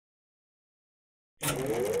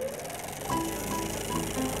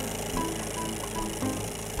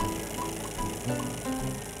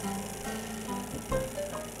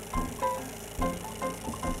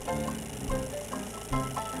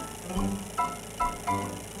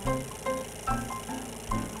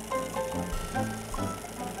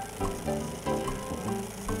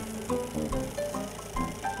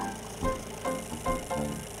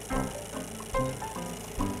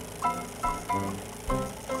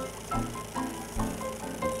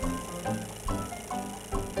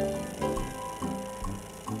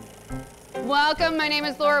Welcome, my name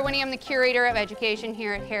is Laura Winnie. I'm the Curator of Education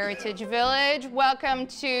here at Heritage Village. Welcome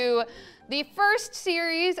to the first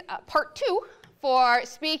series, part 2, for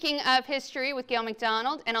Speaking of History with Gail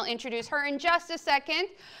MacDonald, and I'll introduce her in just a second.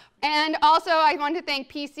 And also, I want to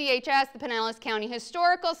thank PCHS, the Pinellas County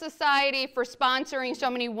Historical Society, for sponsoring so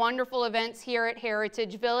many wonderful events here at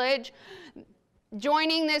Heritage Village.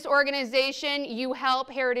 Joining this organization, you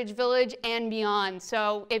help Heritage Village and beyond.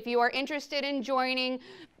 So if you are interested in joining,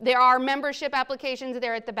 there are membership applications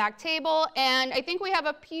there at the back table. And I think we have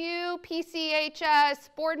a few PCHS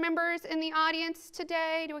board members in the audience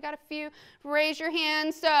today. Do we got a few? Raise your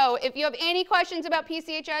hand. So if you have any questions about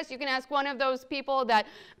PCHS, you can ask one of those people that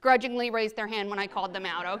grudgingly raised their hand when I called them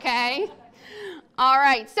out, okay? All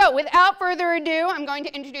right, so without further ado, I'm going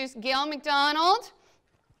to introduce Gail MacDonald,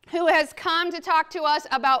 who has come to talk to us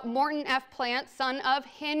about Morton F. Plant, son of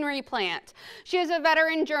Henry Plant. She is a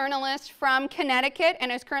veteran journalist from Connecticut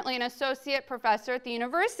and is currently an associate professor at the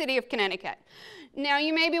University of Connecticut. Now,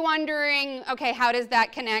 you may be wondering, okay, how does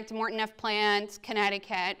that connect, Morton F. Plant,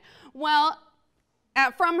 Connecticut? Well,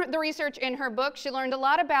 from the research in her book, she learned a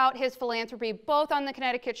lot about his philanthropy, both on the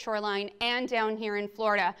Connecticut Shoreline and down here in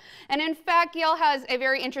Florida. And in fact, Gail has a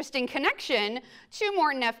very interesting connection to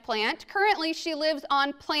Morton F. Plant. Currently, she lives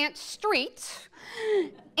on Plant Street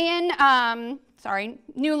in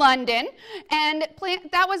New London, and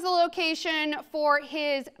that was the location for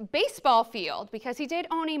his baseball field, because he did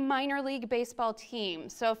own a minor league baseball team.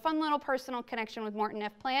 So fun little personal connection with Morton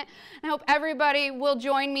F. Plant. I hope everybody will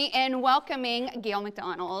join me in welcoming Gail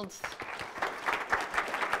MacDonald.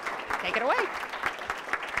 Take it away.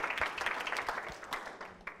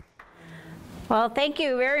 Well, thank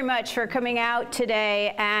you very much for coming out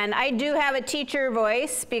today. And I do have a teacher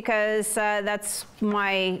voice because that's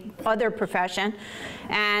my other profession.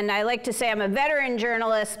 And I like to say I'm a veteran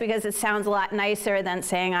journalist because it sounds a lot nicer than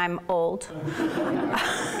saying I'm old.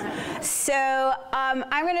 So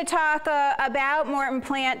I'm going to talk about Morton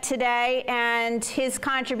Plant today and his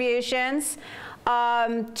contributions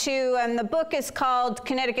and the book is called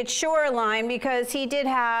Connecticut Shoreline because he did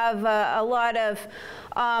have a lot of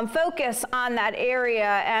focus on that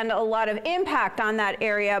area and a lot of impact on that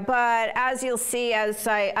area. But as you'll see as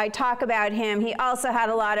I talk about him, he also had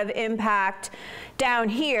a lot of impact down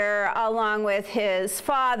here, along with his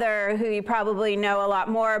father, who you probably know a lot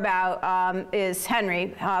more about, is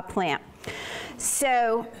Henry Plant.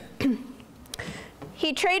 So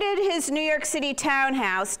he traded his New York City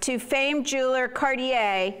townhouse to famed jeweler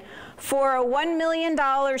Cartier for a $1 million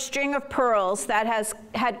string of pearls that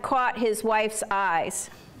had caught his wife's eyes.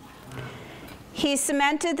 He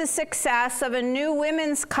cemented the success of a new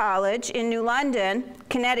women's college in New London,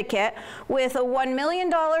 Connecticut, with a $1 million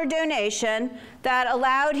donation that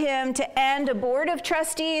allowed him to end a Board of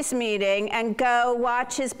Trustees meeting and go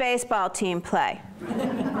watch his baseball team play.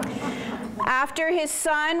 After his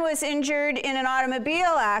son was injured in an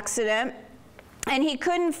automobile accident, and he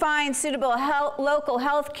couldn't find suitable local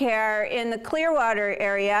health care in the Clearwater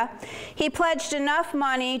area, he pledged enough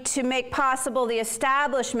money to make possible the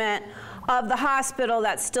establishment of the hospital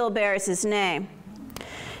that still bears his name.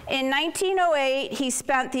 In 1908, he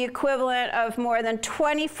spent the equivalent of more than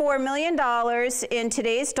 $24 million in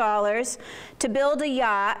today's dollars to build a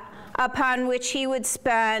yacht upon which he would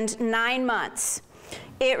spend 9 months.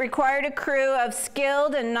 It required a crew of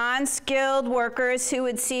skilled and non-skilled workers who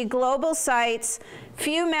would see global sights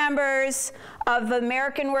few members of the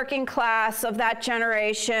American working class of that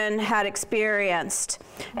generation had experienced,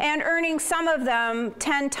 and earning some of them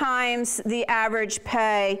 10 times the average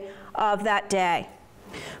pay of that day.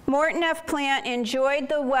 Morton F. Plant enjoyed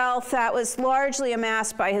the wealth that was largely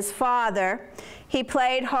amassed by his father. He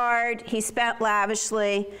played hard, he spent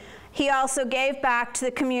lavishly. He also gave back to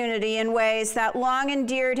the community in ways that long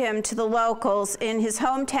endeared him to the locals in his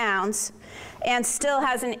hometowns and still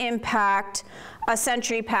has an impact a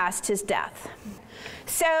century past his death.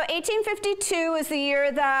 So 1852 was the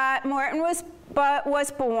year that Morton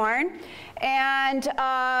was born, and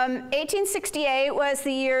 1868 was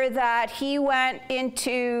the year that he went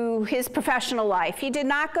into his professional life. He did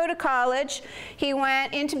not go to college. He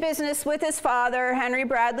went into business with his father, Henry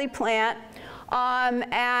Bradley Plant,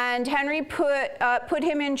 and Henry put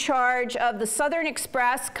him in charge of the Southern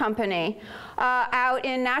Express Company out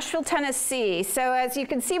in Nashville, Tennessee. So as you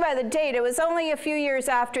can see by the date, it was only a few years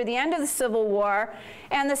after the end of the Civil War,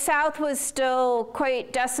 and the South was still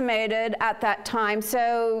quite decimated at that time.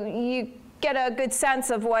 So you get a good sense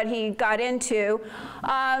of what he got into.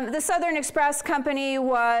 The Southern Express Company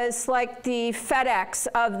was like the FedEx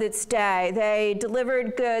of its day. They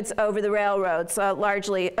delivered goods over the railroads,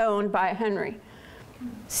 largely owned by Henry.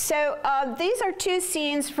 So these are two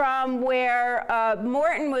scenes from where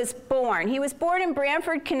Morton was born. He was born in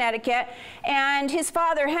Branford, Connecticut, and his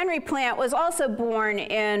father, Henry Plant, was also born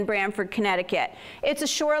in Branford, Connecticut. It's a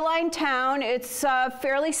shoreline town. It's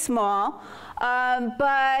fairly small.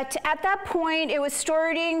 But at that point, it was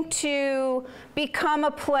starting to become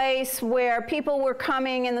a place where people were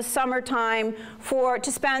coming in the summertime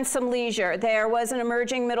to spend some leisure. There was an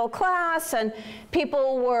emerging middle class, and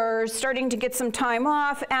people were starting to get some time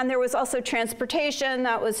off, and there was also transportation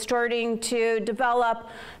that was starting to develop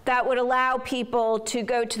that would allow people to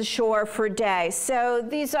go to the shore for a day. So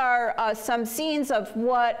these are some scenes of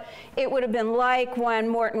what it would have been like when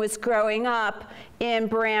Morton was growing up in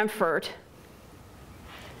Branford.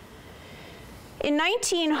 In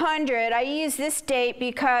 1900, I use this date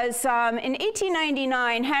because in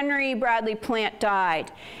 1899, Henry Bradley Plant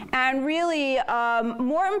died. And really,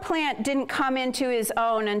 Morton Plant didn't come into his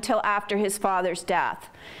own until after his father's death.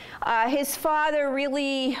 His father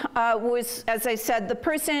really was, as I said, the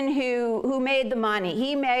person who made the money.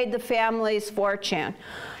 He made the family's fortune.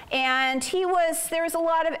 And there was a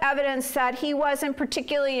lot of evidence that he wasn't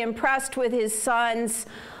particularly impressed with his son's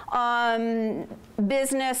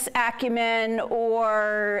business acumen,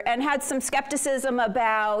 and had some skepticism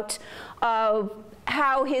about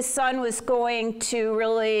how his son was going to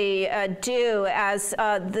really do as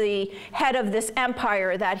the head of this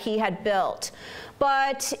empire that he had built.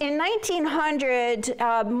 But in 1900,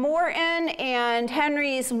 Morton and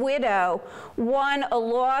Henry's widow won a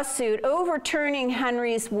lawsuit overturning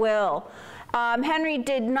Henry's will. Henry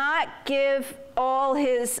did not give all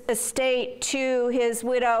his estate to his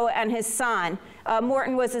widow and his son.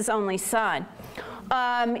 Morton was his only son.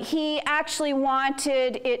 He actually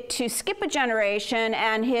wanted it to skip a generation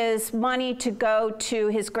and his money to go to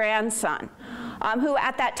his grandson, who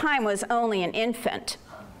at that time was only an infant.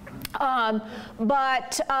 Morton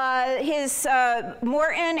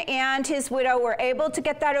and his widow were able to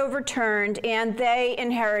get that overturned, and they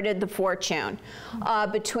inherited the fortune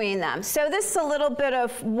between them. So this is a little bit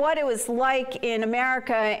of what it was like in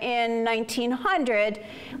America in 1900,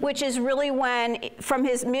 which is really when, from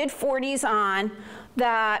his mid-40s on,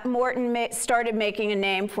 that Morton started making a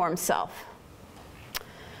name for himself.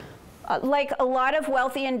 Like a lot of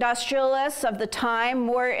wealthy industrialists of the time,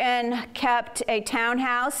 Morton kept a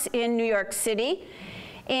townhouse in New York City.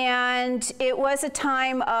 And it was a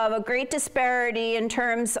time of a great disparity in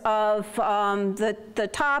terms of the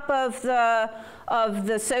top of the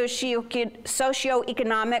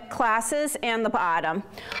socioeconomic classes and the bottom.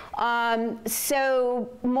 So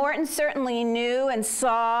Morton certainly knew and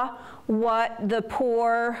saw what the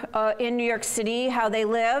poor in New York City, how they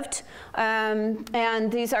lived.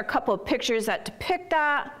 And these are a couple of pictures that depict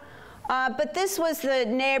that. But this was the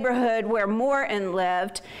neighborhood where Morton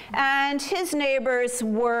lived, and his neighbors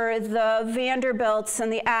were the Vanderbilts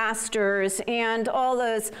and the Astors and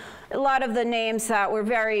a lot of the names that we're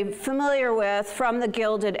very familiar with from the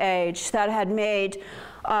Gilded Age that had made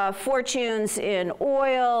fortunes in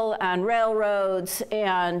oil and railroads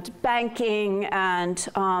and banking and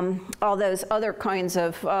all those other kinds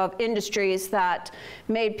of industries that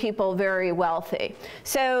made people very wealthy.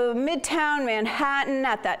 So Midtown Manhattan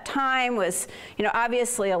at that time was,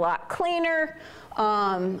 obviously a lot cleaner,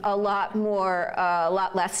 a lot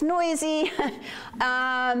less noisy,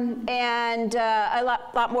 and a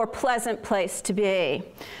lot more pleasant place to be.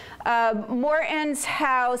 Morton's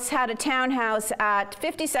house had a townhouse at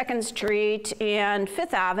 52nd Street and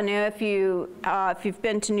 5th Avenue, if you've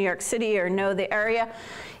been to New York City or know the area.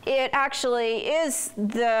 It actually is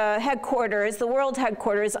the headquarters, the world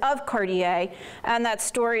headquarters of Cartier, and that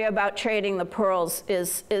story about trading the pearls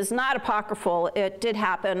is not apocryphal. It did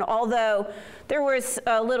happen, although there was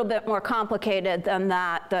a little bit more complicated than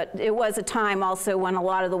that, that it was a time also when a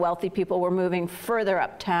lot of the wealthy people were moving further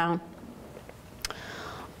uptown.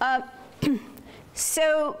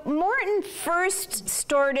 So Morton first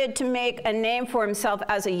started to make a name for himself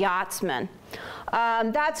as a yachtsman.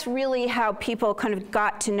 That's really how people kind of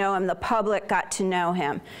got to know him, the public got to know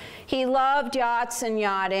him. He loved yachts and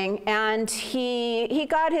yachting, and he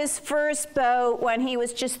got his first boat when he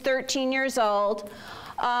was just 13 years old.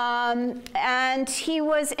 And he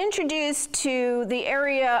was introduced to the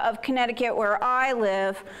area of Connecticut where I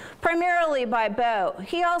live, primarily by boat.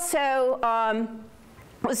 He also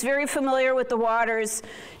was very familiar with the waters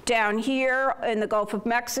down here in the Gulf of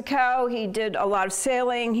Mexico. He did a lot of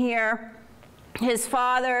sailing here. His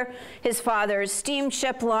father's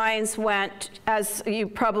steamship lines went, as you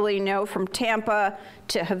probably know, from Tampa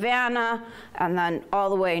to Havana, and then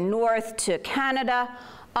all the way north to Canada.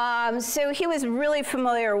 So he was really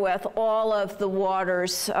familiar with all of the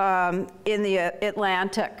waters in the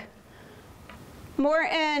Atlantic.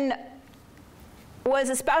 Morton was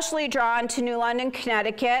especially drawn to New London,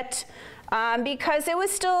 Connecticut, because it was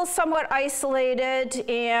still somewhat isolated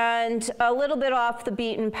and a little bit off the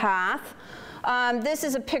beaten path. This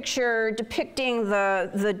is a picture depicting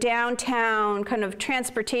the downtown kind of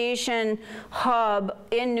transportation hub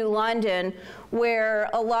in New London, where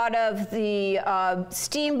a lot of the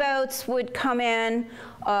steamboats would come in,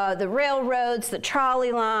 the railroads, the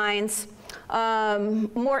trolley lines.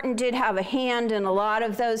 Morton did have a hand in a lot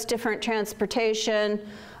of those different transportation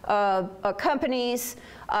companies,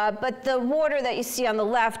 but the water that you see on the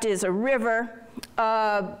left is a river.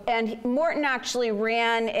 And Morton actually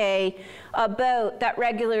ran a boat that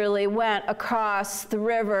regularly went across the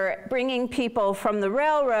river, bringing people from the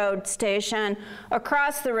railroad station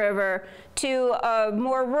across the river to a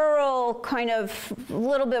more rural, kind of a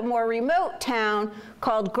little bit more remote town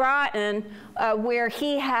called Groton, where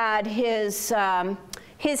he had his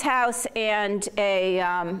house and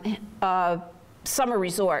a summer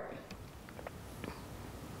resort.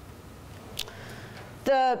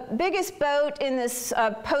 The biggest boat in this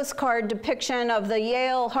postcard depiction of the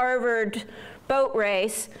Yale-Harvard boat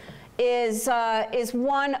race is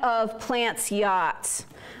one of Plant's yachts.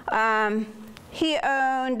 He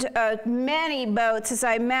owned many boats, as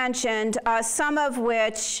I mentioned, some of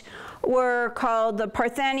which were called the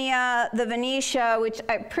Parthenia, the Venetia, which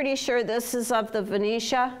I'm pretty sure this is of the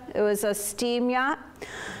Venetia. It was a steam yacht.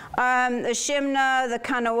 The Shimna, the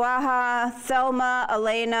Kanawha, Thelma,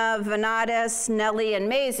 Elena, Venatus, Nellie, and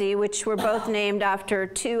Maisie, which were both named after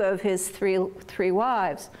two of his three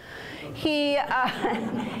wives. Yeah,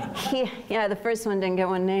 the first one didn't get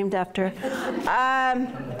one named after.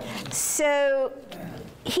 So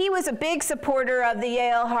he was a big supporter of the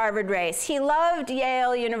Yale-Harvard race. He loved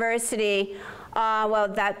Yale University. Well,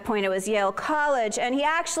 at that point it was Yale College, and he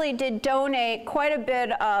actually did donate quite a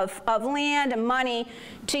bit of land and money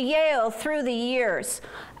to Yale through the years,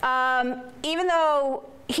 even though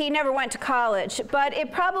he never went to college. But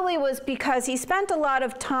it probably was because he spent a lot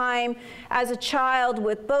of time as a child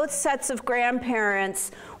with both sets of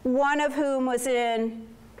grandparents, one of whom was in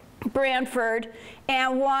Branford,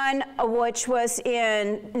 and one which was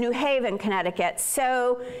in New Haven, Connecticut.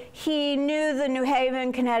 So he knew the New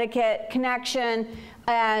Haven, Connecticut connection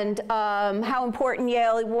and how important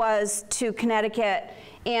Yale was to Connecticut.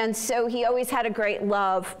 And so he always had a great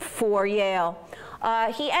love for Yale.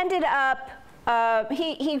 He ended up,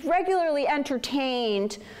 he regularly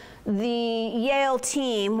entertained the Yale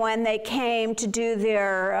team when they came to do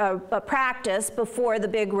their practice before the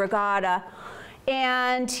big regatta.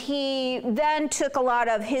 And he then took a lot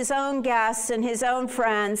of his own guests and his own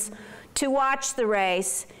friends to watch the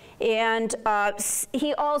race. And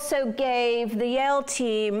he also gave the Yale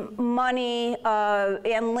team money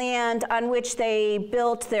and land on which they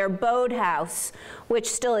built their boathouse, which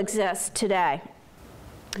still exists today.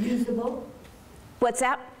 Usable? What's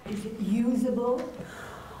that? Is it usable?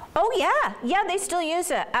 Oh, yeah. Yeah, they still use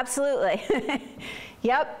it. Absolutely.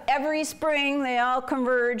 Yep, every spring they all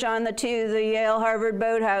converge on the Yale-Harvard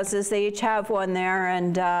boathouses. They each have one there,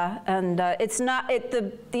 and it's not,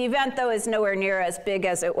 the event though is nowhere near as big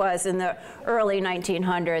as it was in the early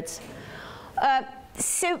 1900s.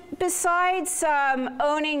 So besides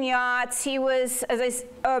owning yachts, he was,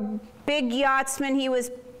 a big yachtsman. He was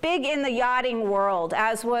big in the yachting world,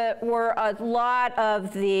 as were a lot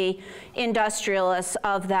of the industrialists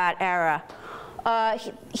of that era.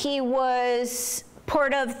 He was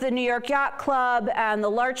part of the New York Yacht Club and the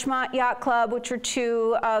Larchmont Yacht Club, which are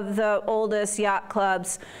two of the oldest yacht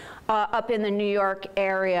clubs up in the New York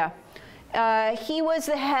area. He was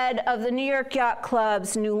the head of the New York Yacht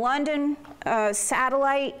Club's New London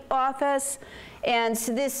satellite office. And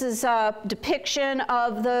so this is a depiction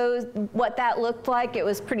of what that looked like. It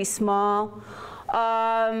was pretty small.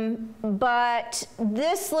 But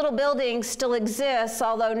this little building still exists,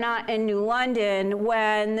 although not in New London.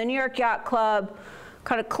 When the New York Yacht Club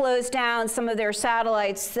kind of closed down some of their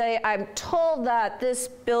satellites, I'm told that this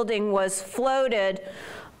building was floated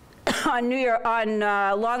on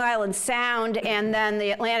Long Island Sound and then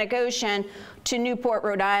the Atlantic Ocean to Newport,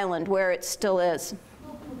 Rhode Island, where it still is.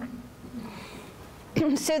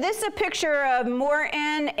 So this is a picture of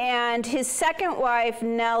Morton and his second wife,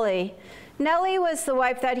 Nellie. Nellie was the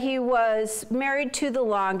wife that he was married to the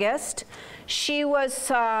longest. She was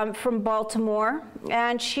from Baltimore,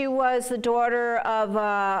 and she was the daughter of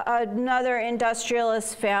another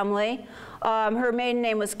industrialist family. Her maiden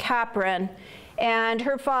name was Capron, and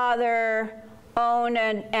her father owned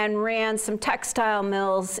and ran some textile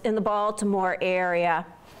mills in the Baltimore area.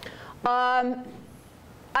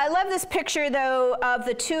 I love this picture, though, of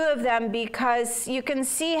the two of them because you can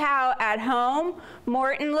see how at home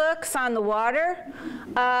Morton looks on the water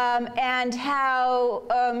and how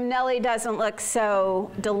Nellie doesn't look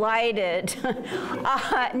so delighted.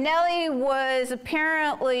 Nellie was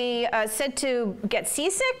apparently said to get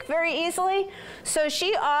seasick very easily, so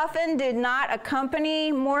she often did not accompany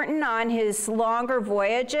Morton on his longer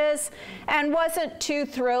voyages and wasn't too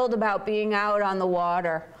thrilled about being out on the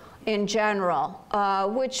water in general,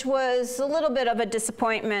 which was a little bit of a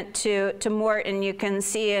disappointment to Morton. You can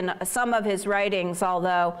see in some of his writings,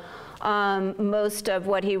 although most of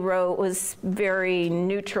what he wrote was very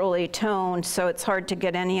neutrally toned, so it's hard to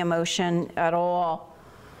get any emotion at all.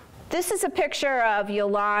 This is a picture of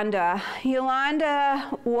Yolanda.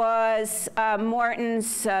 Yolanda was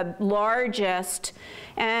Morton's largest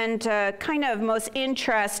and kind of most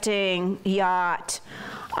interesting yacht.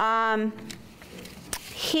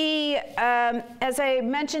 He, as I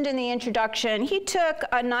mentioned in the introduction, he took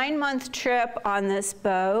a 9-month trip on this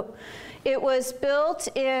boat. It was built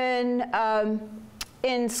in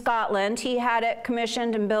Scotland. He had it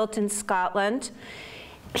commissioned and built in Scotland.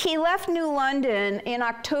 He left New London in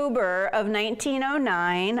October of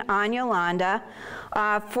 1909 on Yolanda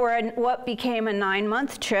for what became a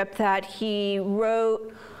 9-month trip that he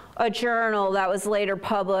wrote a journal that was later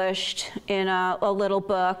published in a little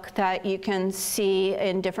book that you can see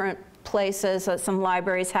in different places. Some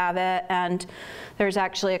libraries have it, and there's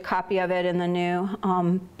actually a copy of it in the new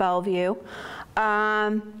Bellevue.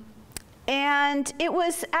 And it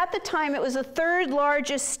was, at the time, it was the 3rd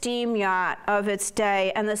largest steam yacht of its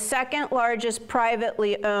day and the 2nd largest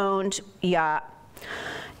privately owned yacht.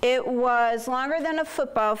 It was longer than a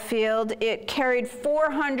football field. It carried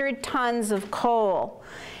 400 tons of coal.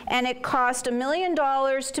 And it cost $1 million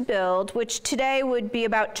to build, which today would be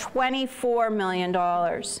about $24 million.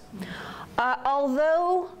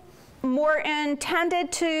 Although Morton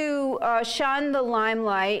tended to shun the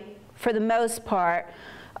limelight for the most part,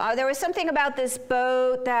 there was something about this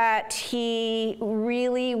boat that he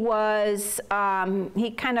really was,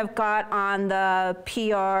 he kind of got on the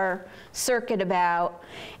PR circuit about.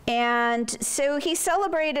 And so he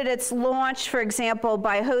celebrated its launch, for example,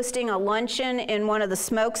 by hosting a luncheon in one of the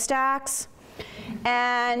smokestacks.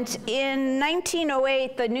 And in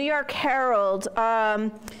 1908, the New York Herald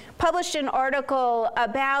published an article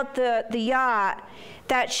about the yacht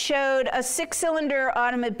that showed a 6-cylinder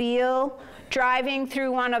automobile driving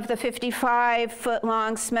through one of the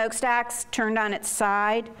 55-foot-long smokestacks turned on its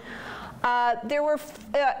side.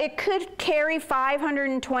 It could carry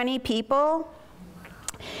 520 people.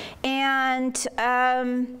 And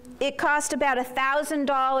it cost about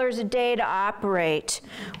 $1,000 a day to operate,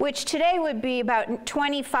 which today would be about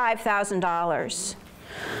 $25,000.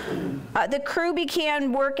 The crew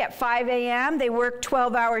began work at 5 a.m. They worked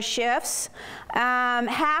 12-hour shifts.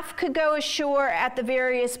 Half could go ashore at the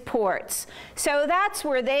various ports. So that's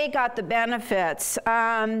where they got the benefits.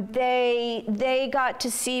 They got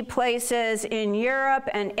to see places in Europe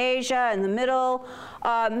and Asia and the Middle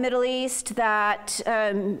East that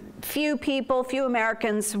few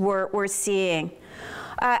Americans were seeing.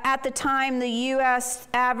 At the time, the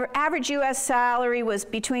average U.S. salary was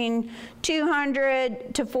between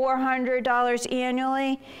 $200 to $400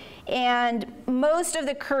 annually, and most of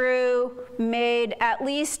the crew made at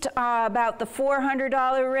least about the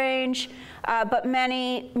 $400 range, but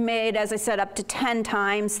many made, as I said, up to 10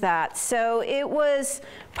 times that. So it was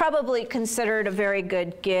probably considered a very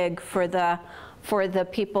good gig for the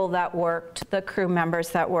people that worked, the crew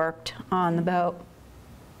members that worked on the boat.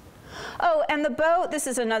 Oh, and the boat, this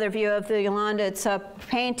is another view of the Yolanda. It's a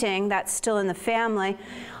painting that's still in the family.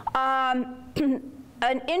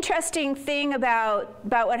 An interesting thing about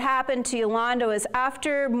what happened to Yolanda was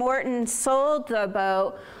after Morton sold the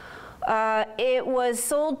boat, it was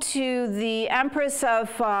sold to the Empress of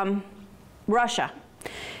Russia.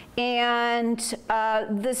 And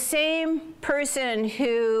the same person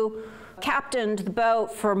who captained the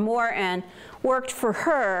boat for Morton worked for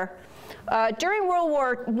her. During World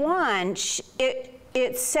War I,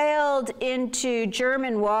 it sailed into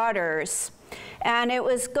German waters, and it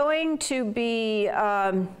was going to be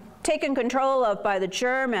taken control of by the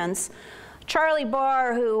Germans. Charlie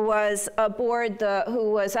Barr, who was aboard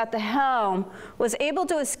who was at the helm, was able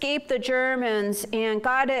to escape the Germans and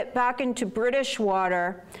got it back into British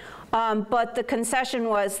water. But the concession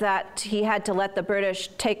was that he had to let the British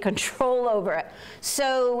take control over it.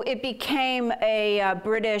 So it became a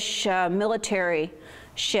British military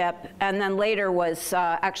ship, and then later was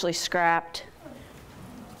actually scrapped.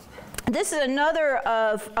 This is another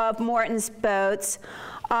of Morton's boats.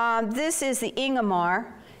 This is the Ingomar.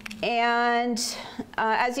 And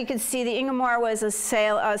as you can see, the Ingomar was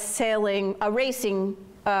a racing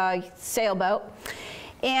sailboat.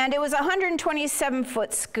 And it was a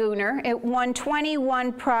 127-foot schooner. It won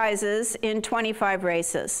 21 prizes in 25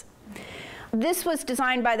 races. This was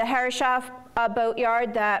designed by the Herreshoff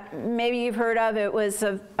boatyard that maybe you've heard of.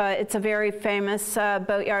 It's a very famous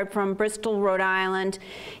boatyard from Bristol, Rhode Island,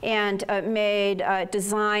 and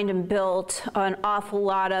designed and built an awful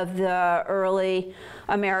lot of the early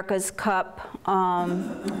America's Cup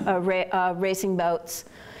racing boats.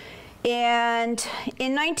 And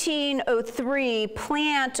in 1903,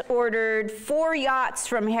 Plant ordered 4 yachts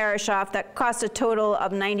from Herreshoff that cost a total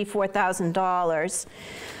of $94,000.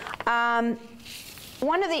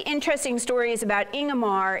 One of the interesting stories about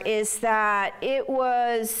Ingomar is that it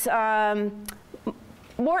was,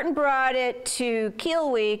 Morton brought it to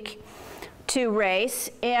Kielweek to race,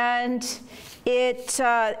 and it,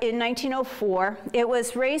 in 1904, it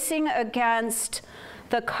was racing against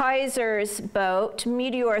the Kaiser's boat,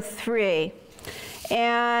 Meteor 3.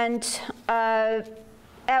 And at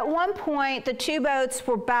one point, the two boats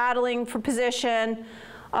were battling for position,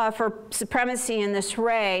 for supremacy in this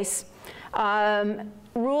race.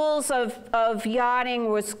 Rules of yachting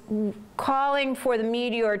was calling for the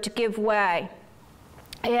Meteor to give way.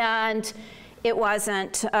 And it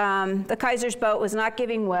wasn't. The Kaiser's boat was not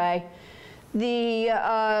giving way.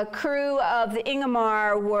 The crew of the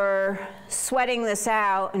Ingomar were sweating this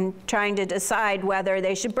out and trying to decide whether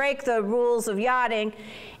they should break the rules of yachting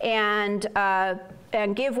and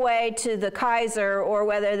give way to the Kaiser, or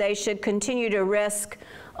whether they should continue to risk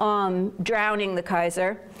drowning the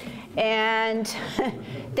Kaiser. And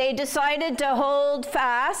they decided to hold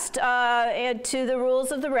fast to the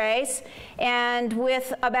rules of the race, and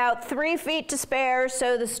with about 3 feet to spare,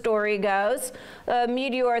 so the story goes,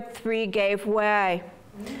 Meteor 3 gave way.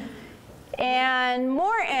 And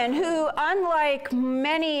Morton, who, unlike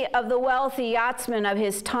many of the wealthy yachtsmen of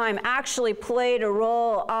his time, actually played a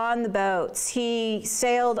role on the boats. He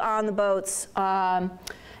sailed on the boats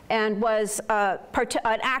and was an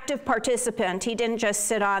active participant. He didn't just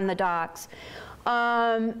sit on the docks.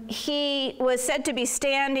 He was said to be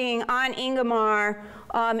standing on Ingomar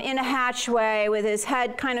in a hatchway with his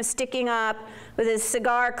head kind of sticking up, with his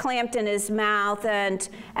cigar clamped in his mouth, and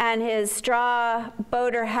his straw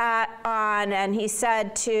boater hat on, and he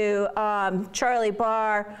said to Charlie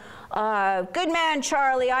Barr, "Good man,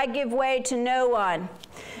 Charlie, I give way to no one."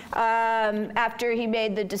 After he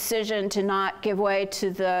made the decision to not give way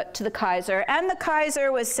to the Kaiser. And the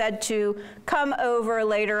Kaiser was said to come over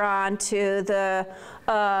later on to the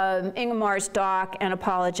Ingomar's dock and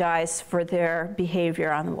apologize for their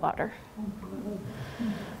behavior on the water.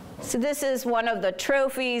 So this is one of the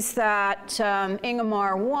trophies that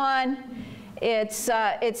Ingomar won. It's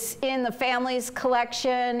in the family's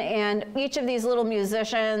collection, and each of these little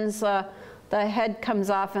musicians, the head comes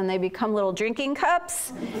off and they become little drinking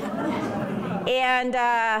cups. And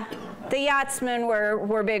the yachtsmen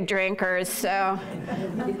were big drinkers, so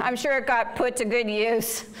I'm sure it got put to good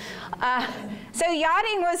use. So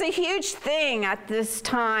yachting was a huge thing at this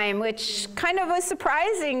time, which kind of was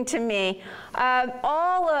surprising to me.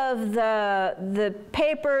 All of the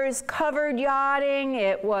papers covered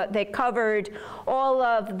yachting. They covered all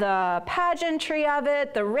of the pageantry of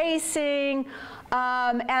it, the racing.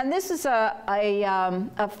 And this is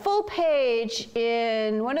a full page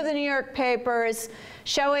in one of the New York papers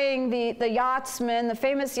showing the yachtsmen, the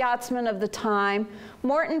famous yachtsmen of the time.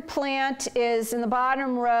 Morton Plant is in the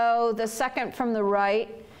bottom row, the second from the right,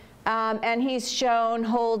 and he's shown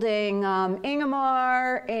holding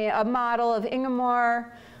Ingomar, a model of Ingomar,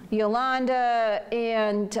 Yolanda,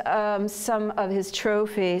 and some of his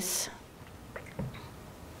trophies.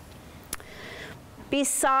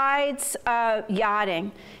 Besides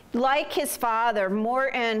yachting, like his father,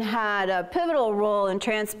 Morton had a pivotal role in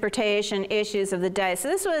transportation issues of the day. So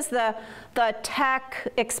this was the tech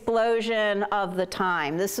explosion of the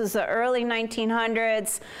time. This was the early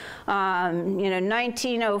 1900s,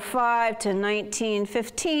 1905 to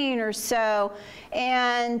 1915 or so.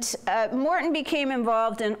 And Morton became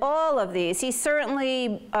involved in all of these. He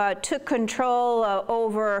certainly took control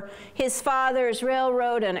over his father's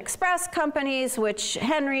railroad and express companies, which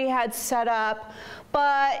Henry had set up.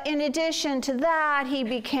 But in addition to that, he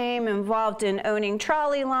became involved in owning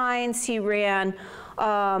trolley lines. He ran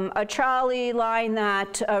a trolley line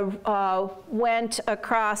that went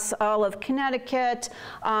across all of Connecticut.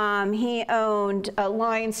 He owned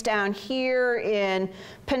lines down here in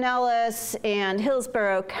Pinellas and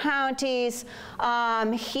Hillsborough counties.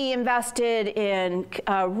 He invested in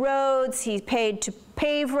roads. He paid to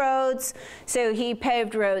pave roads. So he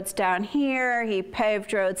paved roads down here. He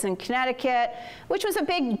paved roads in Connecticut, which was a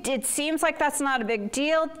big, it seems like that's not a big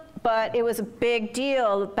deal, but it was a big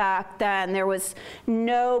deal back then. There was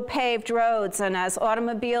no paved roads, and as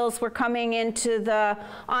automobiles were coming onto the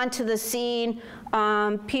scene,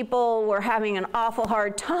 people were having an awful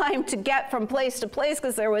hard time to get from place to place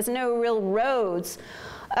because there was no real roads.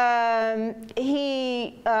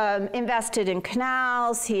 He invested in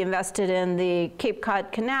canals. He invested in the Cape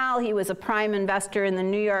Cod Canal. He was a prime investor in the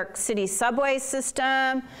New York City subway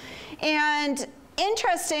system. And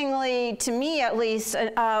interestingly, to me at least,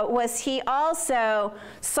 was he also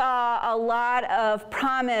saw a lot of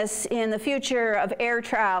promise in the future of air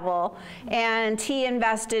travel, and he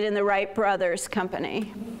invested in the Wright Brothers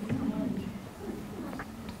Company.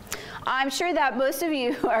 I'm sure that most of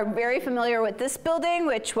you are very familiar with this building,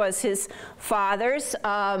 which was his father's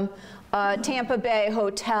Tampa Bay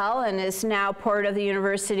Hotel, and is now part of the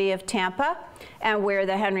University of Tampa, and where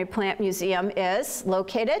the Henry Plant Museum is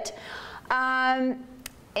located.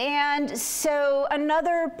 And so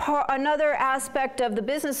another aspect of the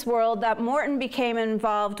business world that Morton became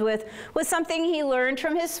involved with was something he learned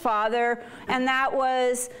from his father, and that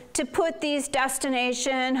was to put these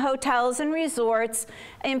destination hotels and resorts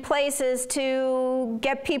in places to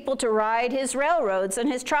get people to ride his railroads and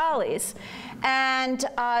his trolleys. And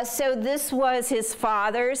so this was his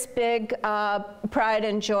father's big pride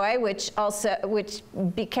and joy, which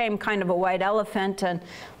became kind of a white elephant and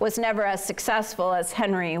was never as successful as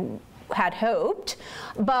Henry had hoped.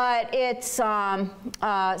 But it's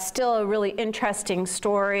still a really interesting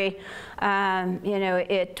story.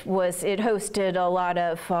 It hosted a lot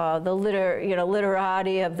of the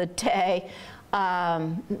literati of the day.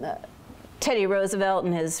 Teddy Roosevelt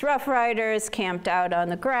and his Rough Riders camped out on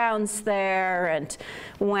the grounds there and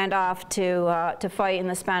went off to fight in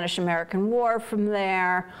the Spanish-American War from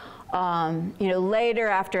there. Later,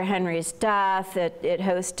 after Henry's death, it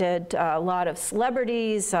hosted a lot of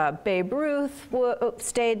celebrities. Babe Ruth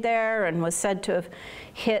stayed there and was said to have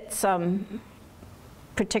hit some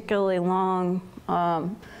particularly long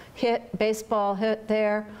baseball hit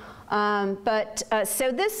there.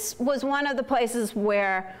 So this was one of the places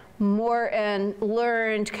where Morton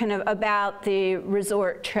learned kind of about the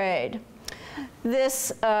resort trade.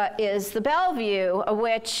 This is the Bellevue,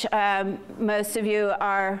 which most of you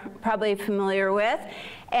are probably familiar with.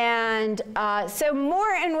 And so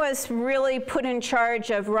Morton was really put in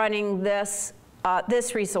charge of running this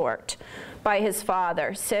resort by his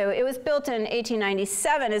father. So it was built in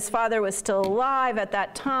 1897. His father was still alive at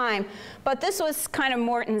that time, but this was kind of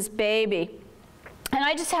Morton's baby. And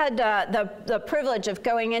I just had the privilege of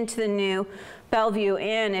going into the new Bellevue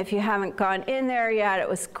Inn. If you haven't gone in there yet, it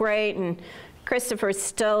was great. And Christopher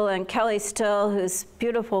Still and Kelly Still, whose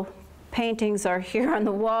beautiful paintings are here on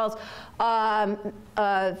the walls,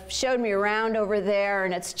 showed me around over there,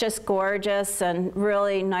 and it's just gorgeous and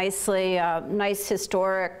really nicely, nice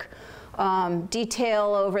historic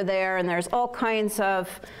detail over there. And there's all kinds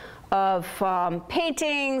of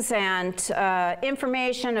paintings and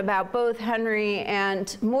information about both Henry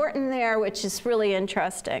and Morton there, which is really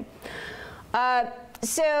interesting.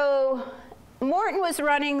 So Morton was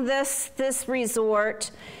running this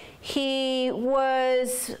resort. He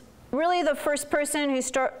was really the first person who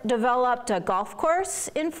developed a golf course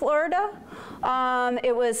in Florida.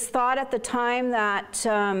 It was thought at the time that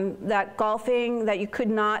that you could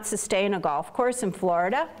not sustain a golf course in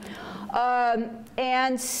Florida.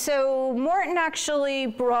 And so Morton actually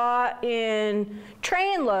brought in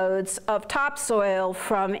trainloads of topsoil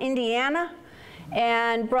from Indiana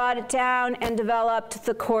and brought it down and developed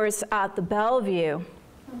the course at the Bellevue.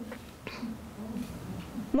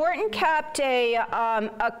 Morton kept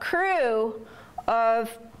a crew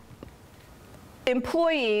of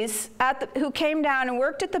employees who came down and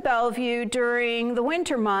worked at the Bellevue during the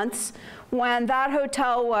winter months when that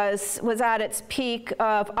hotel was at its peak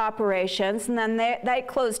of operations, and then they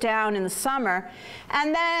closed down in the summer.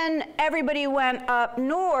 And then everybody went up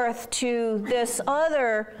north to this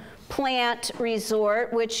other plant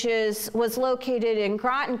resort, which was located in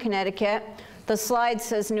Groton, Connecticut. The slide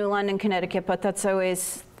says New London, Connecticut, but that's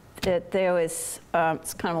always, it's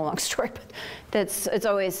kind of a long story, but it's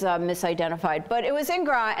always misidentified. But it was in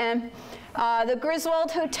Groton, the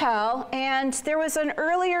Griswold Hotel, and there was an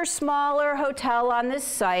earlier, smaller hotel on this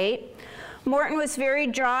site. Morton was very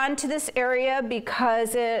drawn to this area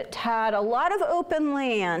because it had a lot of open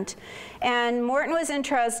land, and Morton was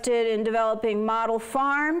interested in developing model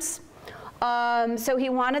farms. So he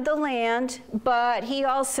wanted the land, but he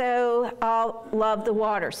also loved the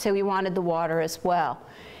water, so he wanted the water as well.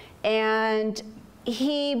 And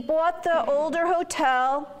he bought the older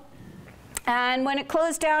hotel, and when it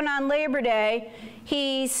closed down on Labor Day,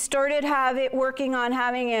 he started working on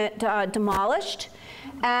having it demolished.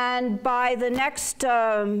 And by the next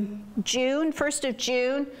June, 1st of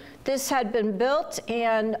June, this had been built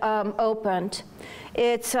and opened.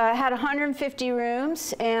 It's had 150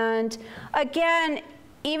 rooms, and again,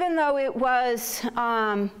 even though it was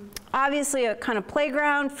obviously a kind of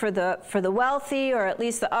playground for the wealthy, or at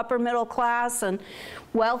least the upper middle class and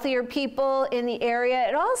wealthier people in the area,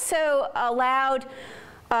 it also allowed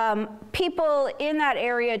people in that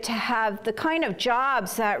area to have the kind of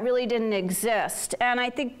jobs that really didn't exist. And I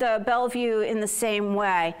think the Bellevue in the same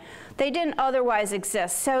way. They didn't otherwise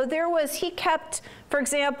exist. So he kept, for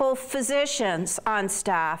example, physicians on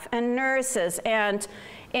staff, and nurses, and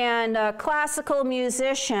classical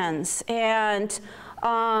musicians, and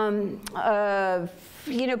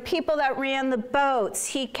people that ran the boats.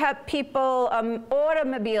 He kept people,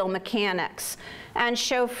 automobile mechanics, and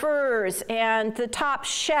chauffeurs, and the top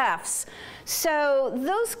chefs. So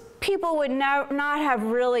those people would not have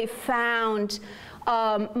really found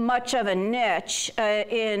much of a niche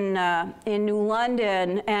in New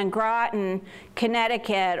London and Groton,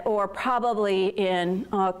 Connecticut, or probably in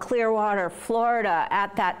Clearwater, Florida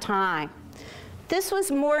at that time. This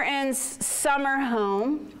was Morton's summer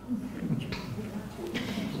home.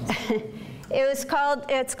 It's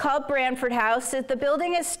called Branford House. The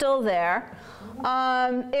building is still there.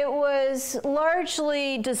 It was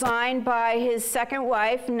largely designed by his second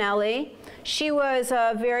wife, Nellie. She was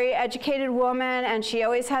a very educated woman, and she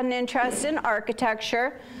always had an interest in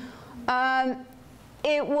architecture.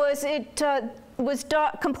 It was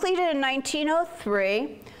completed in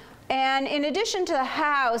 1903. And in addition to the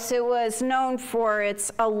house, it was known for its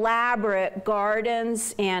elaborate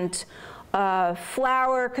gardens and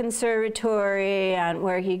flower conservatory, and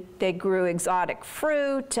where they grew exotic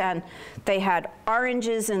fruit, and they had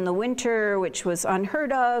oranges in the winter, which was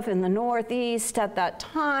unheard of in the Northeast at that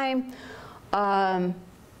time.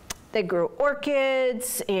 They grew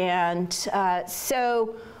orchids, and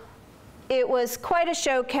so it was quite a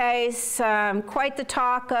showcase, quite the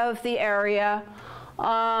talk of the area.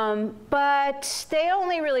 But they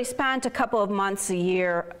only really spent a couple of months a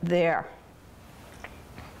year there.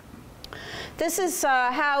 This is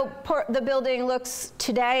how the building looks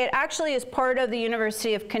today. It actually is part of the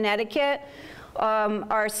University of Connecticut.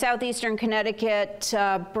 Our Southeastern Connecticut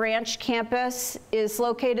branch campus is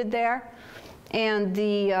located there. And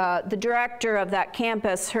the director of that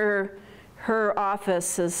campus, her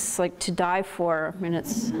office is like to die for. I mean,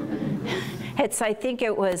 I think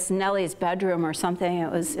it was Nellie's bedroom or something.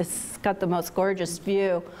 It's got the most gorgeous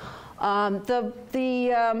view.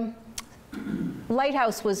 The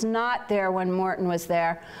lighthouse was not there when Morton was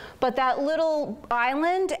there, but that little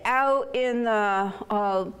island out in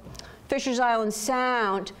the Fisher's Island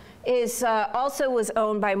Sound also was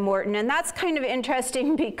owned by Morton, and that's kind of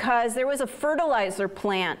interesting because there was a fertilizer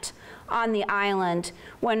plant on the island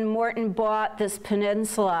when Morton bought this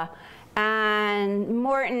peninsula. And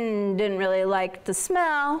Morton didn't really like the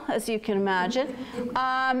smell, as you can imagine.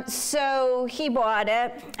 So he bought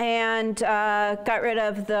it and got rid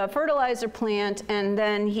of the fertilizer plant, and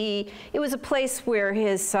then it was a place where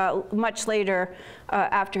his, much later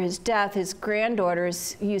after his death, his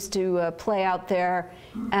granddaughters used to play out there,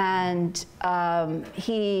 and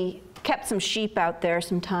he kept some sheep out there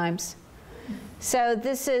sometimes. So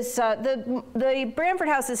this is, the Branford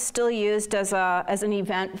House is still used as an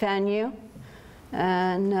event venue.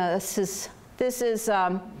 And this is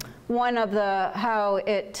one of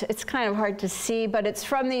it's kind of hard to see, but it's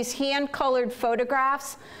from these hand-colored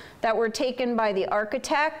photographs that were taken by the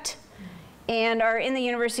architect and are in the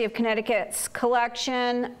University of Connecticut's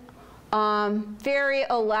collection. Very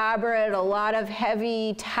elaborate, a lot of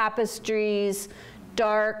heavy tapestries,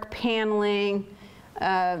 dark paneling,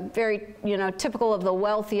 very, typical of the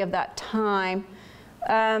wealthy of that time.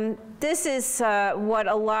 This is what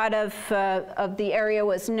a lot of the area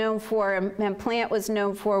was known for, and Plant was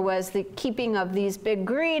known for, was the keeping of these big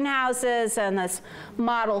greenhouses and this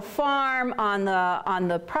model farm on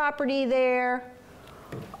the property there.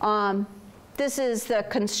 This is the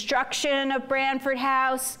construction of Branford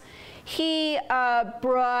House. He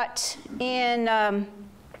brought in,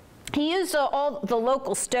 he used all the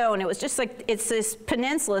local stone. It was just like, it's this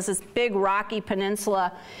peninsula, it's this big rocky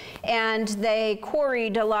peninsula, and they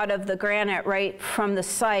quarried a lot of the granite right from the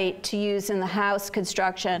site to use in the house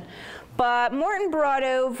construction. But Morton brought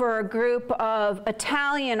over a group of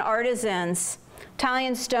Italian artisans,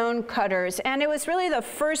 Italian stone cutters, and it was really the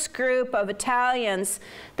first group of Italians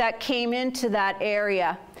that came into that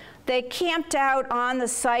area. They camped out on the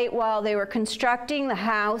site while they were constructing the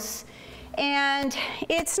house, and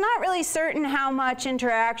it's not really certain how much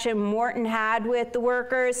interaction Morton had with the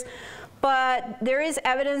workers, but there is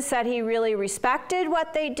evidence that he really respected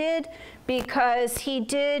what they did, because he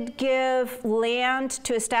did give land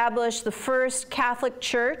to establish the first Catholic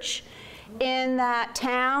church in that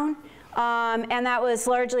town, and that was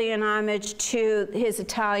largely in homage to his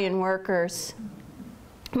Italian workers.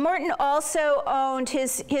 Morton also owned,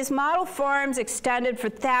 his model farms extended for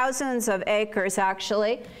thousands of acres,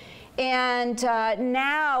 actually. And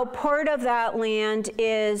now part of that land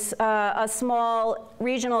is a small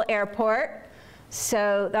regional airport.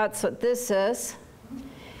 So that's what this is.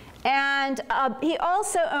 And he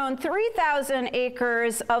also owned 3,000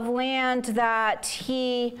 acres of land that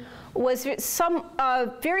he was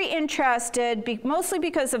very interested, mostly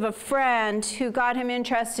because of a friend who got him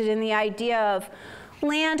interested in the idea of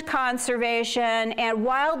land conservation and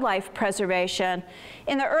wildlife preservation.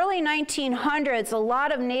 In the early 1900s, a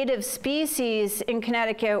lot of native species in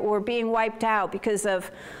Connecticut were being wiped out because of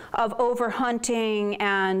overhunting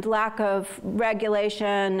and lack of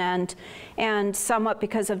regulation, and somewhat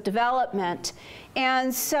because of development.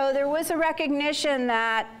 And so there was a recognition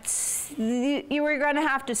that you were going to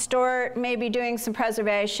have to start maybe doing some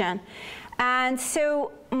preservation. And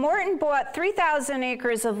so Morton bought 3,000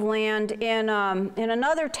 acres of land in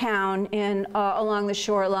another town along the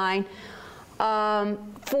shoreline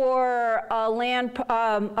for a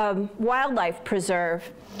wildlife preserve.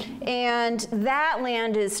 And that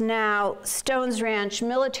land is now Stone's Ranch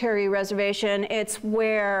Military Reservation. It's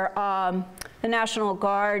where the National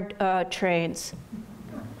Guard trains.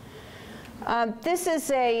 This is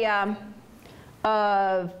a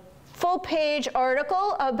full-page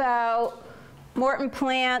article about Morton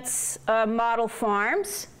Plant's model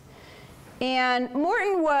farms. And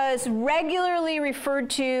Morton was regularly referred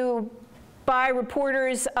to by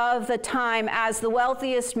reporters of the time as the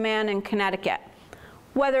wealthiest man in Connecticut.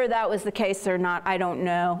 Whether that was the case or not, I don't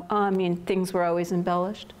know. I mean, things were always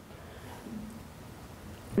embellished.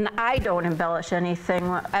 And I don't embellish anything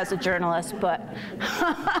as a journalist, but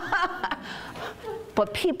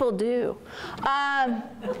but people do.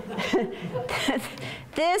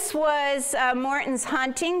 This was Morton's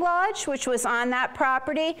hunting lodge, which was on that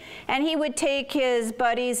property, and he would take his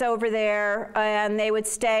buddies over there, and they would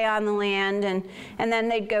stay on the land, and then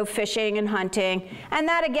they'd go fishing and hunting. And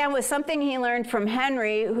that, again, was something he learned from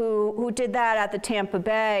Henry, who did that at the Tampa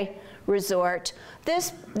Bay resort.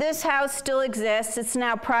 This house still exists. It's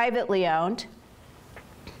now privately owned.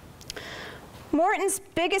 Morton's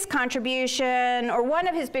biggest contribution, or one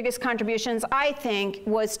of his biggest contributions, I think,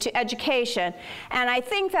 was to education. And I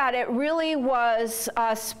think that it really was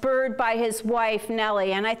spurred by his wife,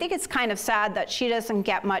 Nellie. And I think it's kind of sad that she doesn't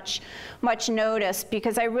get much notice,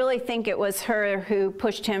 because I really think it was her who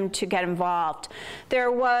pushed him to get involved. There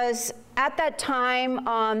was, at that time,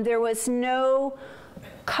 there was no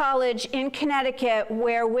college in Connecticut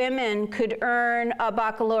where women could earn a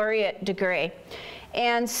baccalaureate degree.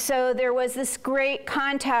 And so there was this great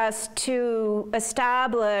contest to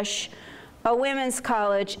establish a women's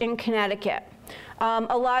college in Connecticut.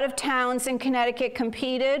 A lot of towns in Connecticut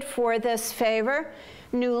competed for this favor.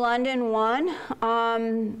 New London won.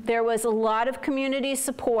 There was a lot of community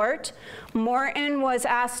support. Morton was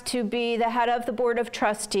asked to be the head of the Board of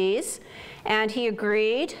Trustees, and he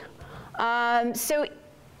agreed. So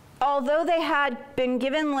although they had been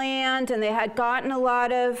given land and they had gotten a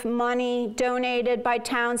lot of money donated by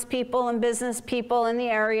townspeople and business people in the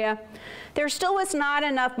area, there still was not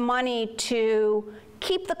enough money to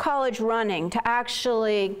keep the college running, to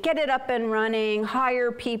actually get it up and running,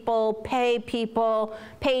 hire people, pay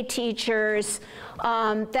teachers,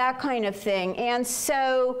 that kind of thing. And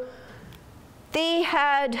so They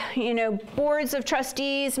had, you know, boards of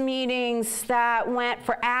trustees meetings that went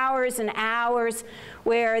for hours and hours,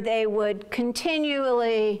 where they would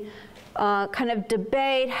continually kind of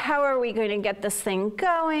debate, how are we going to get this thing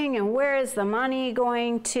going, and where is the money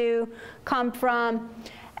going to come from?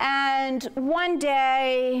 And one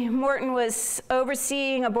day, Morton was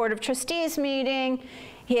overseeing a board of trustees meeting.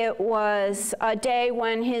 It was a day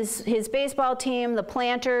when his baseball team, the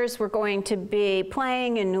Planters, were going to be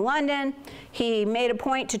playing in New London. He made a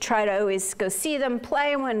point to try to always go see them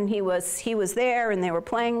play when he was there and they were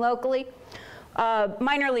playing locally.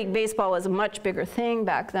 Minor league baseball was a much bigger thing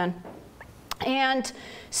back then. And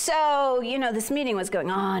so, you know, this meeting was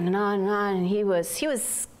going on and on and on, and he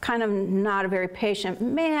was kind of not a very patient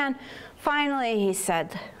man. Finally, he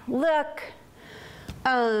said, look,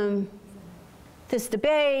 this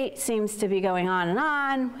debate seems to be going on and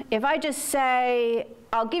on. If I just say,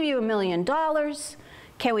 I'll give you $1 million,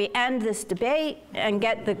 can we end this debate and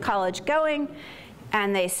get the college going?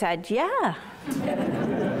 And they said, yeah,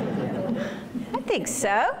 I think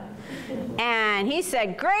so. And he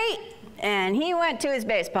said, great. And he went to his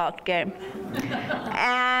baseball game.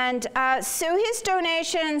 And so his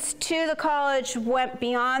donations to the college went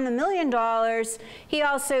beyond the $1 million. He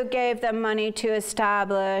also gave them money to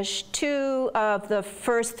establish 2 of the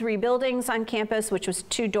first 3 buildings on campus, which was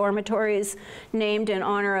 2 dormitories named in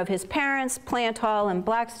honor of his parents, Plant Hall and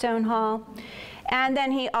Blackstone Hall. And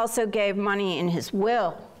then he also gave money in his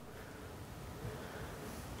will.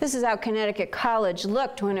 This is how Connecticut College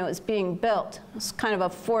looked when it was being built. It was kind of a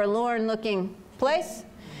forlorn-looking place.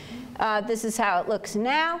 This is how it looks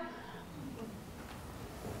now.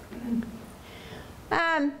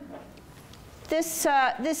 This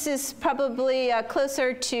is probably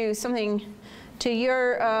closer to something to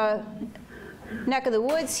your neck of the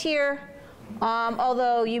woods here,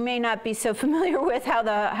 although you may not be so familiar with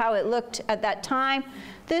how it looked at that time.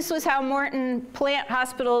 This was how Morton Plant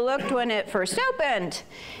Hospital looked when it first opened.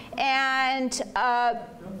 And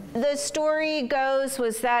the story goes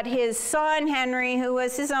was that his son, Henry, who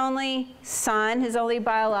was his only son, his only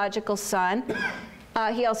biological son,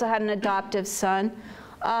 he also had an adoptive son,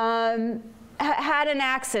 had an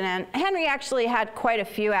accident. Henry actually had quite a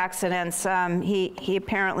few accidents. He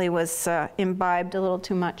apparently was imbibed a little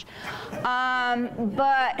too much.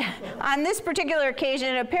 But on this particular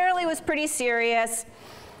occasion, it apparently was pretty serious.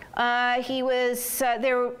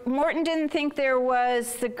 Morton didn't think there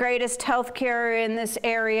was the greatest health care in this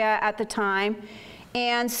area at the time.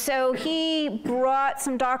 And so he brought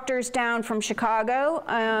some doctors down from Chicago,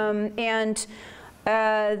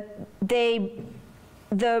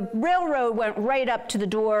 the railroad went right up to the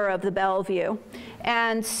door of the Bellevue.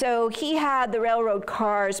 And so he had the railroad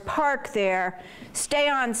cars park there, stay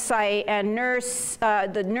on site, and nurse,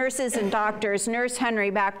 the nurses and doctors nurse Henry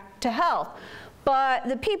back to health. But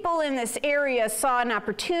the people in this area saw an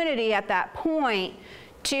opportunity at that point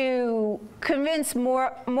to convince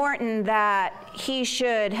Morton that he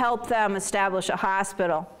should help them establish a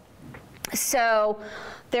hospital. So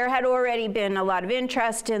there had already been a lot of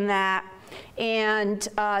interest in that. And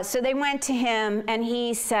so they went to him, and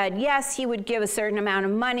he said yes, he would give a certain amount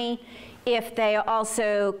of money if they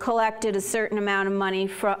also collected a certain amount of money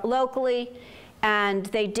locally. And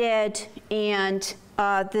they did. And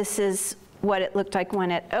this is what it looked like when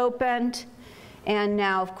it opened. And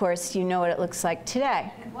now, of course, you know what it looks like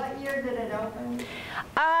today. What year did it open?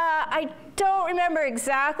 I don't remember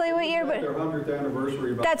exactly what year, but their 100th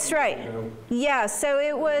anniversary. That's right. Yeah, so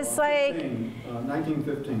it was like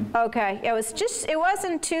 1915. Okay, it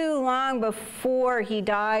wasn't too long before he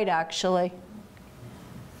died, actually.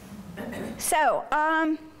 So,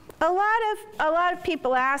 a lot of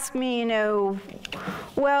people ask me, you know,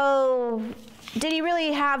 well, did he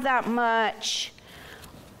really have that much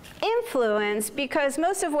influence? Because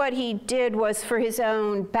most of what he did was for his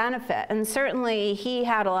own benefit, and certainly he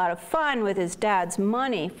had a lot of fun with his dad's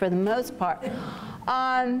money for the most part.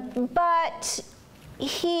 But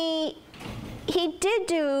he did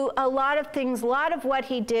do a lot of things. A lot of what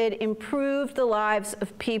he did improved the lives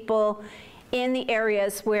of people in the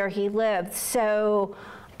areas where he lived. So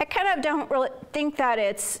I kind of don't really think that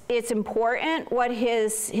it's important what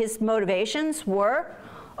his motivations were.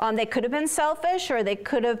 They could have been selfish, or they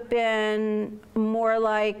could have been more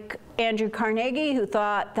like Andrew Carnegie, who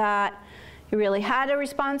thought that he really had a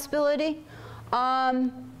responsibility. But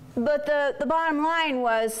the bottom line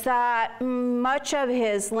was that much of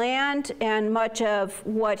his land and much of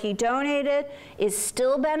what he donated is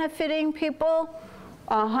still benefiting people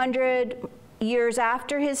 100 years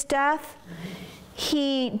after his death.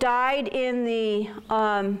 He died in the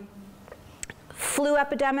flu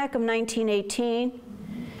epidemic of 1918.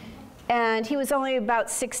 And he was only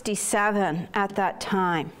about 67 at that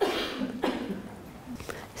time.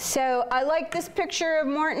 So I like this picture of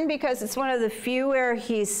Morton because it's one of the few where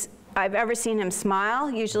I've ever seen him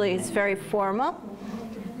smile. Usually he's very formal.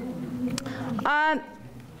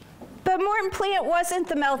 But Morton Plant wasn't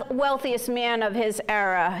the wealthiest man of his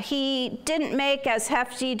era. He didn't make as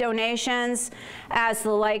hefty donations as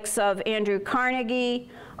the likes of Andrew Carnegie.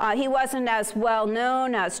 He wasn't as well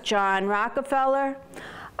known as John Rockefeller.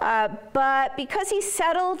 But because he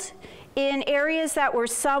settled in areas that were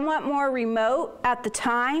somewhat more remote at the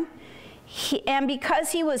time, and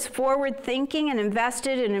because he was forward-thinking and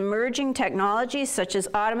invested in emerging technologies such as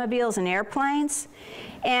automobiles and airplanes,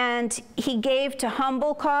 and he gave to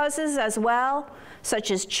humble causes as well, such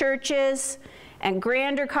as churches, and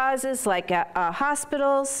grander causes like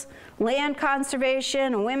hospitals, land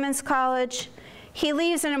conservation, a women's college. He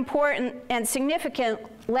leaves an important and significant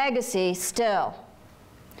legacy still.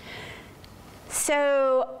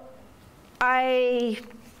 So I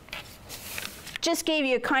just gave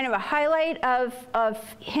you kind of a highlight of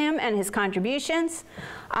him and his contributions.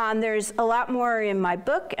 There's a lot more in my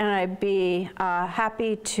book, and I'd be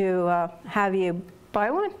happy to have you buy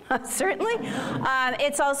one, certainly.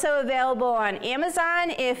 It's also available on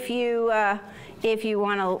Amazon if you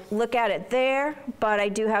want to look at it there, but I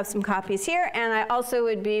do have some copies here, and I also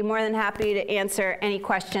would be more than happy to answer any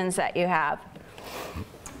questions that you have.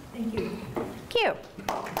 Thank you. Thank you.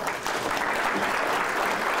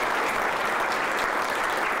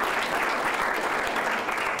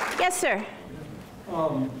 Yes, sir.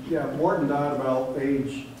 Yeah, Morton died about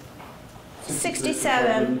age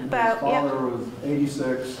 67, about, his father was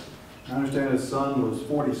 86. I understand his son was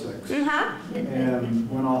 46. And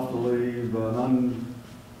went off to leave an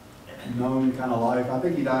unknown kind of life. I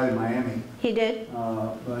think he died in Miami. He did?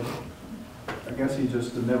 But I guess he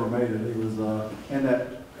just never made it. He was, and that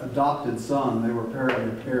adopted son, they were pairing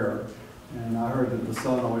a pair. And I heard that the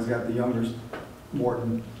son always got the youngest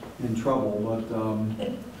Morton in trouble. But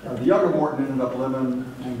the younger Morton ended up living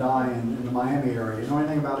and dying in the Miami area. You know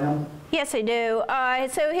anything about him? Yes, I do.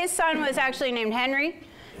 So his son was actually named Henry.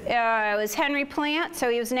 It was Henry Plant, so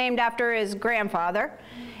he was named after his grandfather.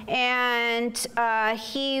 And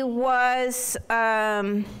he was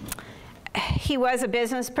a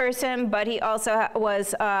business person, but he also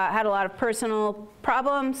had a lot of personal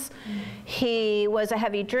problems. He was a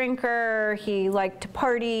heavy drinker. He liked to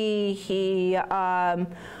party. He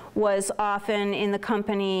was often in the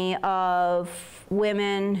company of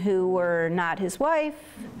women who were not his wife.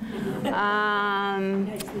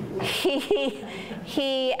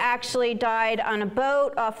 He actually died on a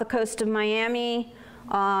boat off the coast of Miami,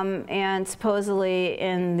 and supposedly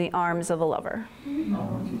in the arms of a lover.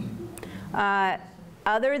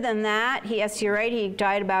 Other than that, yes, you're right, he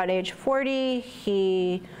died about age 40.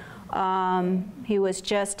 He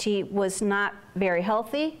was not very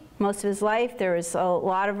healthy most of his life. There was a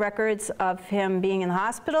lot of records of him being in the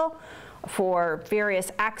hospital for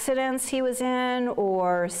various accidents he was in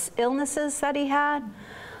or illnesses that he had.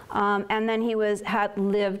 And then he had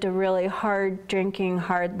lived a really hard drinking,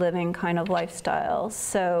 hard living kind of lifestyle.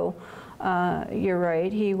 So you're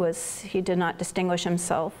right, he did not distinguish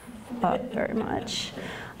himself very much.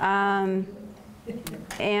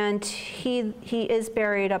 And he is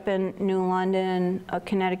buried up in New London,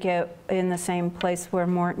 Connecticut, in the same place where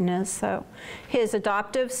Morton is. So his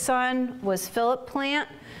adoptive son was Philip Plant,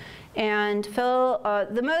 and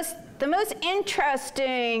the most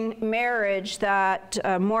interesting marriage that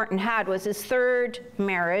Morton had was his third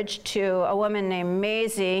marriage to a woman named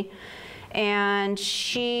Maisie, and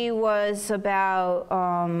she was about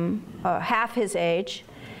half his age.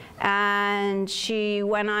 And she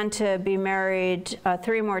went on to be married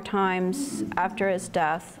 3 more times after his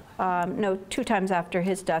death. No, 2 times after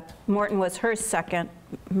his death. Morton was her second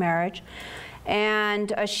marriage.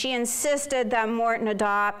 And she insisted that Morton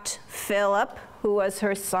adopt Philip, who was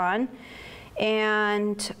her son.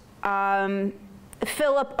 And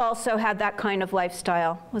Philip also had that kind of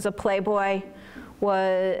lifestyle, was a playboy,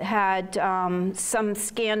 had some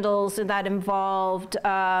scandals that involved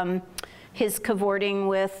his cavorting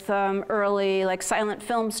with early silent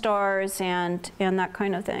film stars and that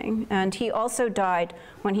kind of thing. And he also died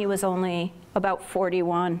when he was only about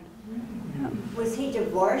 41. Was he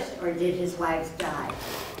divorced or did his wives die?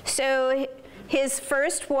 So his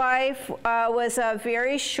first wife was a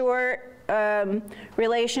very short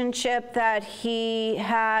relationship that he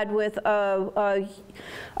had with a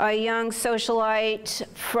young socialite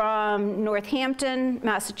from Northampton,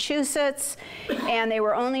 Massachusetts, and they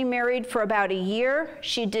were only married for about a year.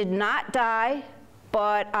 She did not die,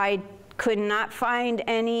 but I could not find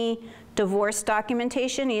any divorce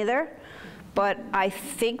documentation either. but I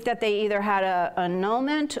think that they either had an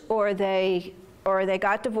annulment or they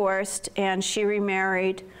got divorced, and she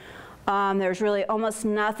remarried. There's really almost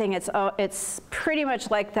nothing. It's pretty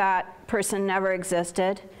much like that person never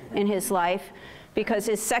existed in his life, because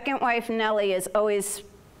his second wife, Nellie, is almost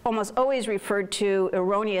always referred to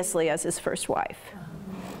erroneously as his first wife.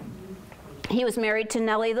 He was married to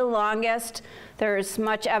Nellie the longest. There's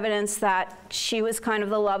much evidence that she was kind of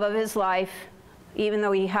the love of his life, even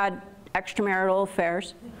though he had extramarital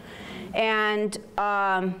affairs. And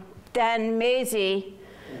then Maisie.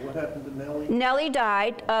 What happened to Nellie? Nellie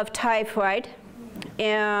died of typhoid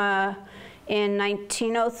in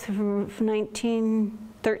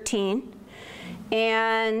 1913.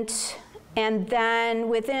 And then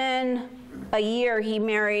within a year, he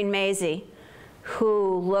married Maisie,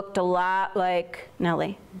 who looked a lot like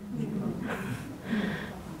Nellie.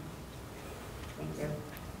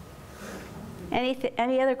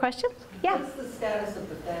 Any other questions? Yeah. What's the status of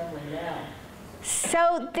the family now?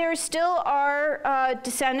 So there still are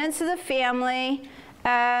descendants of the family.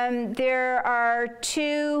 There are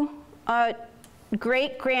 2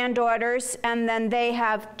 great-granddaughters, and then they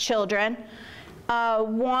have children.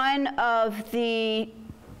 One of the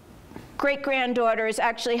great-granddaughters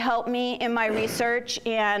actually helped me in my research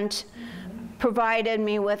and provided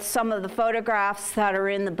me with some of the photographs that are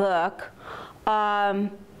in the book.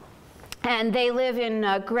 And they live in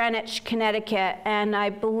Greenwich, Connecticut, and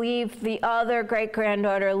I believe the other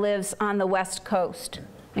great-granddaughter lives on the West Coast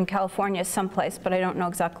in California someplace, but I don't know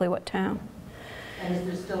exactly what town. And is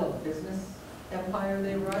there still a business empire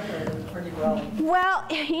they run, or are they pretty well? Well,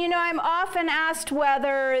 you know, I'm often asked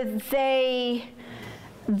whether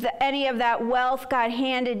any of that wealth got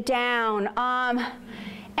handed down. And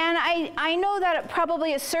I know that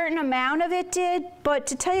probably a certain amount of it did, but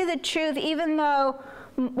to tell you the truth, even though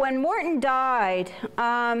when Morton died,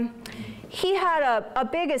 he had a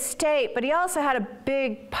big estate, but he also had a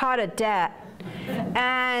big pot of debt.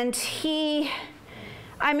 And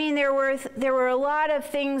I mean, there were a lot of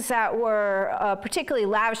things that were particularly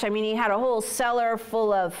lavish. I mean, he had a whole cellar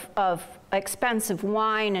full of expensive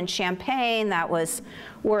wine and champagne that was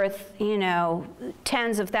worth, you know,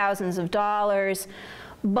 tens of thousands of dollars.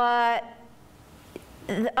 But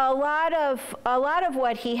a lot of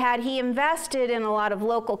what he had, he invested in a lot of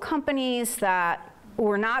local companies that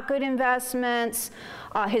were not good investments.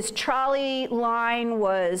 His trolley line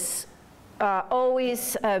was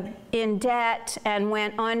always in debt and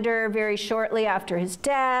went under very shortly after his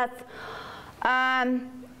death.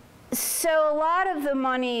 So a lot of the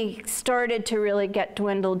money started to really get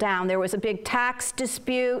dwindled down. There was a big tax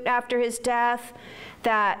dispute after his death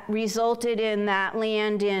that resulted in that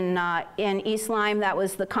land in East Lyme, that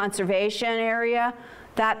was the conservation area,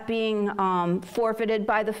 that being forfeited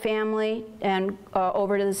by the family and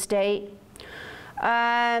over to the state.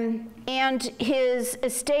 And his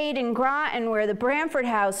estate in Groton, where the Branford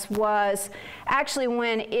House was, actually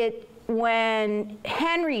when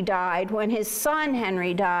Henry died, when his son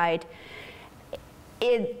Henry died,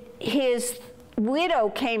 his widow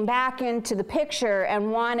came back into the picture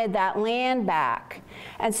and wanted that land back.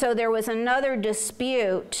 And so there was another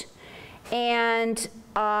dispute, and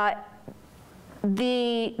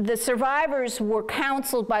the survivors were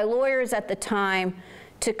counseled by lawyers at the time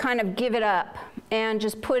to kind of give it up and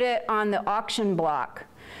just put it on the auction block.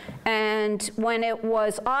 And when it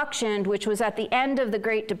was auctioned, which was at the end of the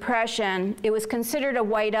Great Depression, it was considered a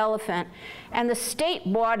white elephant. And the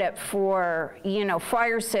state bought it for, you know,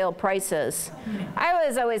 fire sale prices. I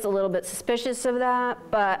was always a little bit suspicious of that,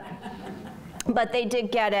 but they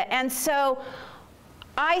did get it. And so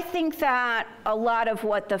I think that a lot of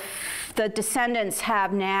what the descendants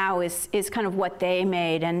have now is kind of what they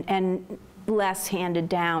made and less handed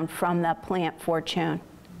down from the plant fortune.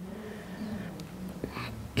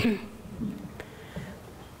 The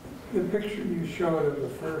picture you showed of the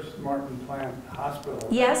first Morton Plant Hospital,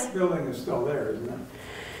 yes, that building is still there, isn't it?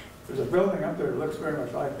 There's a building up there that looks very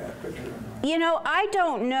much like that picture. You know, I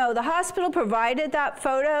don't know. The hospital provided that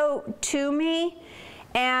photo to me,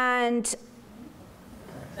 and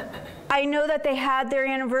I know that they had their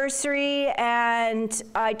anniversary, and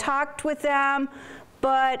I talked with them,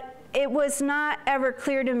 but it was not ever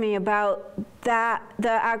clear to me about the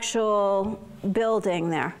actual building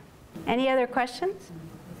there. Any other questions?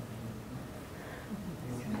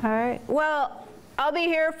 All right. Well, I'll be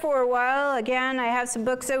here for a while. Again, I have some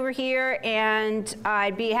books over here, and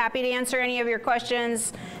I'd be happy to answer any of your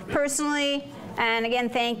questions personally. And again,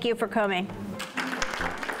 thank you for coming.